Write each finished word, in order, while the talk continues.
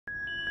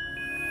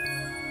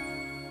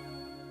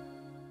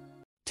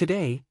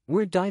Today,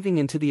 we're diving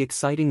into the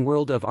exciting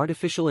world of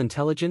artificial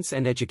intelligence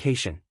and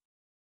education.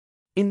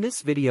 In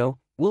this video,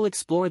 we'll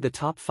explore the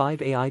top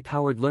 5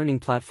 AI-powered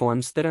learning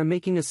platforms that are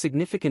making a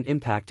significant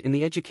impact in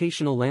the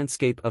educational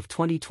landscape of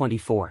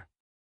 2024.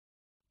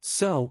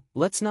 So,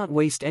 let's not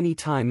waste any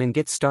time and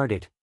get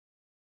started.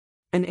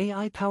 An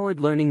AI-powered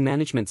learning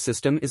management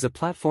system is a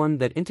platform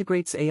that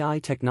integrates AI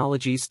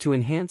technologies to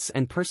enhance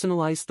and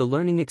personalize the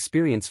learning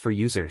experience for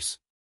users.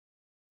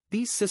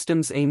 These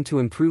systems aim to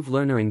improve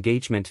learner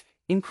engagement,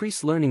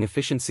 increase learning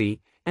efficiency,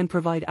 and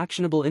provide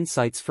actionable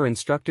insights for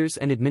instructors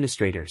and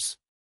administrators.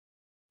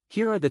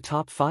 Here are the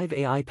top 5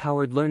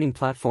 AI-powered learning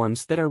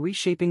platforms that are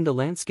reshaping the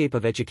landscape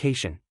of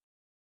education.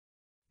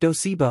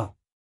 Docebo.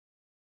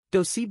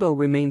 Docebo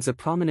remains a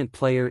prominent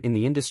player in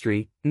the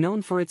industry,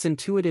 known for its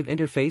intuitive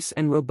interface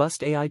and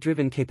robust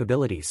AI-driven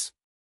capabilities.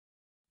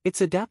 Its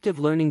adaptive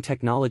learning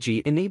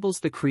technology enables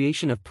the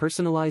creation of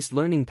personalized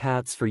learning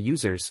paths for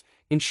users,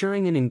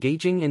 ensuring an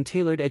engaging and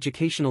tailored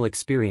educational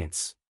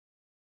experience.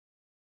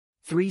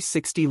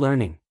 360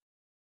 Learning.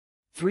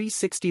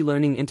 360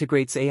 Learning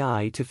integrates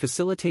AI to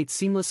facilitate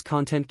seamless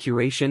content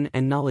curation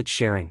and knowledge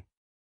sharing.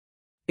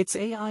 Its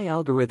AI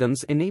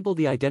algorithms enable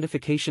the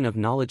identification of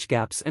knowledge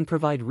gaps and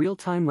provide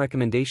real-time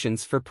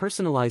recommendations for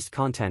personalized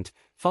content,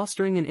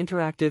 fostering an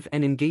interactive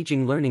and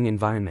engaging learning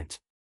environment.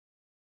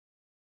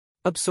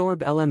 Absorb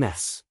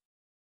LMS.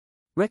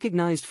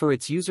 Recognized for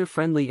its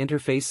user-friendly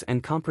interface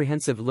and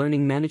comprehensive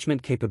learning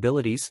management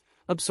capabilities,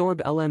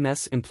 Absorb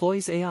LMS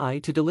employs AI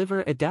to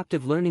deliver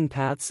adaptive learning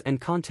paths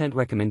and content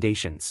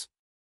recommendations.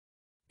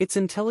 Its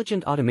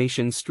intelligent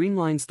automation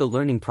streamlines the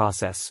learning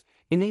process,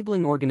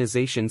 enabling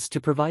organizations to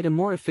provide a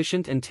more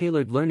efficient and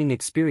tailored learning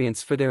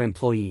experience for their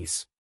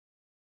employees.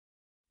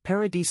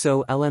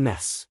 Paradiso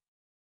LMS.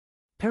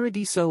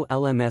 Paradiso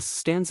LMS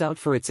stands out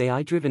for its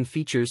AI-driven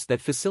features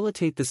that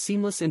facilitate the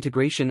seamless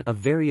integration of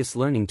various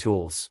learning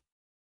tools.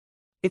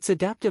 Its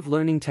adaptive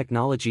learning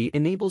technology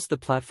enables the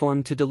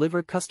platform to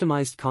deliver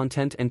customized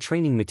content and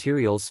training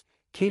materials,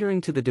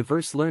 catering to the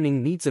diverse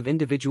learning needs of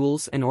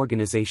individuals and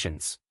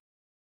organizations.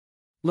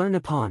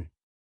 LearnUpon.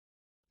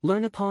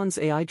 LearnUpon's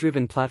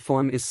AI-driven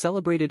platform is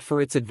celebrated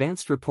for its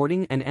advanced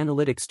reporting and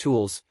analytics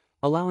tools,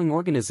 allowing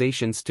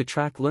organizations to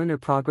track learner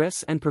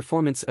progress and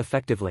performance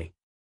effectively.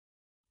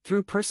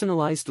 Through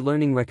personalized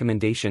learning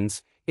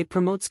recommendations, it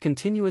promotes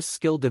continuous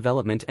skill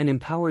development and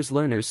empowers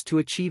learners to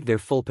achieve their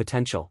full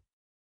potential.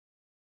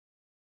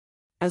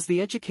 As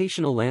the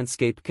educational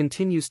landscape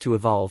continues to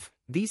evolve,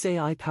 these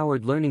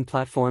AI-powered learning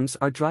platforms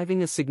are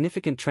driving a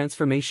significant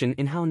transformation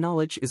in how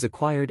knowledge is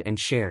acquired and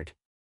shared.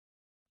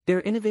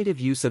 Their innovative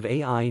use of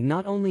AI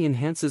not only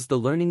enhances the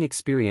learning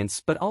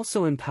experience but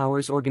also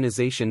empowers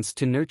organizations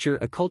to nurture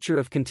a culture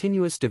of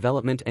continuous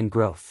development and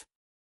growth.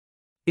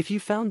 If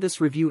you found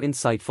this review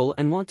insightful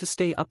and want to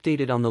stay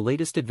updated on the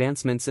latest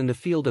advancements in the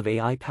field of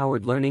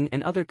AI-powered learning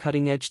and other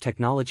cutting-edge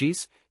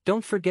technologies,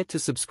 don't forget to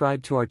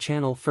subscribe to our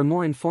channel for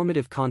more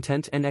informative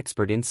content and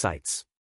expert insights.